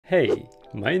Hey,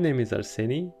 my name is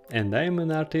Arseni and I am an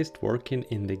artist working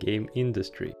in the game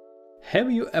industry.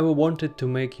 Have you ever wanted to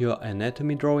make your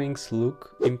anatomy drawings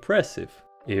look impressive?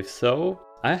 If so,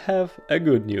 I have a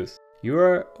good news. You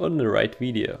are on the right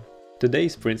video.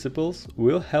 Today's principles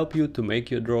will help you to make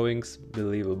your drawings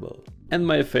believable. And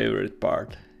my favorite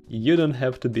part, you don't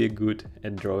have to be good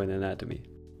at drawing anatomy.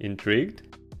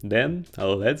 Intrigued? Then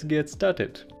let's get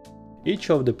started. Each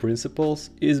of the principles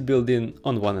is building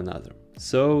on one another.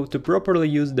 So to properly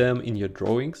use them in your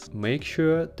drawings, make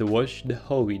sure to watch the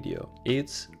whole video.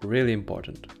 It's really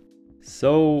important.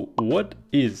 So what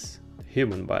is the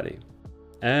human body?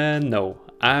 And no,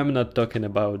 I'm not talking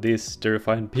about these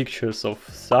terrifying pictures of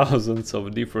thousands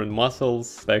of different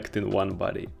muscles packed in one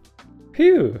body.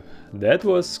 Phew, that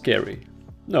was scary.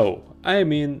 No, I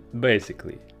mean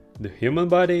basically, the human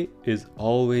body is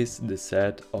always the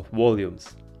set of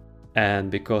volumes.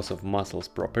 And because of muscles'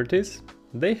 properties,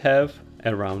 they have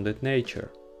a rounded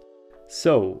nature.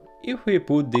 So, if we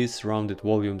put these rounded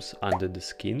volumes under the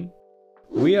skin,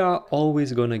 we are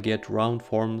always gonna get round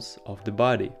forms of the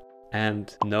body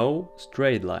and no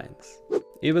straight lines.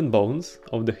 Even bones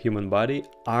of the human body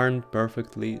aren't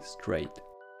perfectly straight.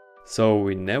 So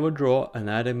we never draw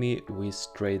anatomy with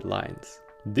straight lines.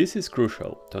 This is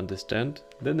crucial to understand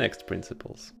the next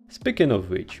principles. Speaking of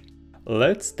which,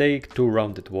 let's take two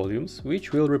rounded volumes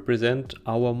which will represent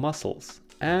our muscles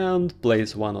and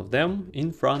place one of them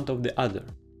in front of the other.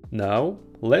 Now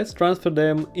let's transfer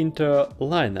them into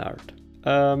line art.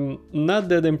 Not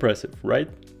that impressive, right?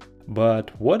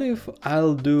 But what if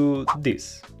I'll do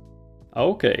this?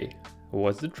 Okay,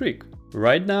 what's the trick?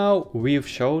 Right now we've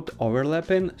showed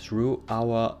overlapping through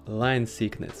our line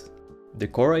thickness. The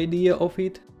core idea of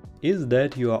it is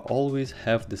that you always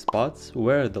have the spots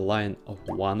where the line of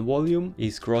one volume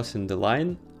is crossing the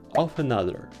line of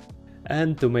another.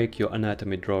 And to make your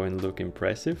anatomy drawing look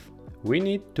impressive, we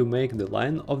need to make the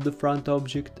line of the front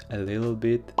object a little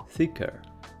bit thicker,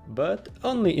 but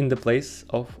only in the place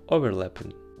of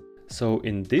overlapping. So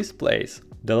in this place,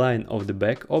 the line of the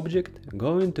back object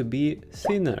going to be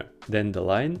thinner than the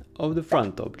line of the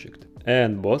front object.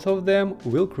 And both of them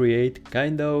will create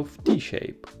kind of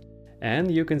T-shape.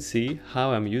 And you can see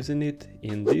how I'm using it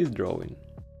in this drawing.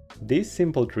 This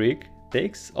simple trick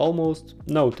takes almost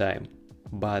no time,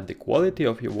 but the quality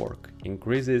of your work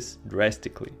increases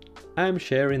drastically. I'm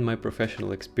sharing my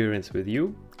professional experience with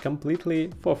you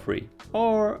completely for free,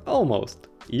 or almost.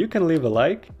 You can leave a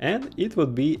like and it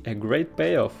would be a great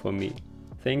payoff for me.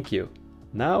 Thank you.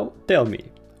 Now tell me,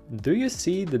 do you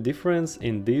see the difference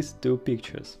in these two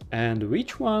pictures? And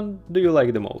which one do you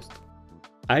like the most?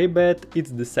 I bet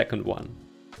it's the second one.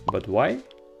 But why?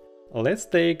 Let's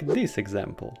take this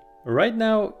example. Right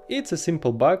now it's a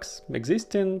simple box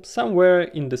existing somewhere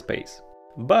in the space.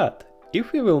 But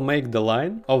if we will make the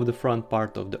line of the front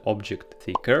part of the object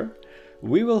thicker,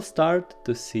 we will start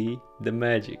to see the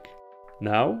magic.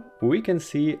 Now we can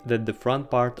see that the front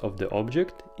part of the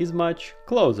object is much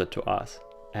closer to us.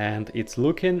 And it's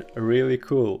looking really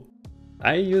cool.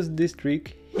 I used this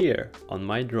trick here on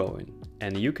my drawing,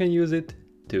 and you can use it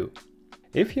too.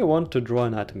 If you want to draw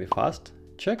anatomy fast,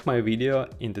 check my video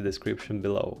in the description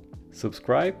below.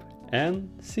 Subscribe and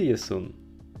see you soon.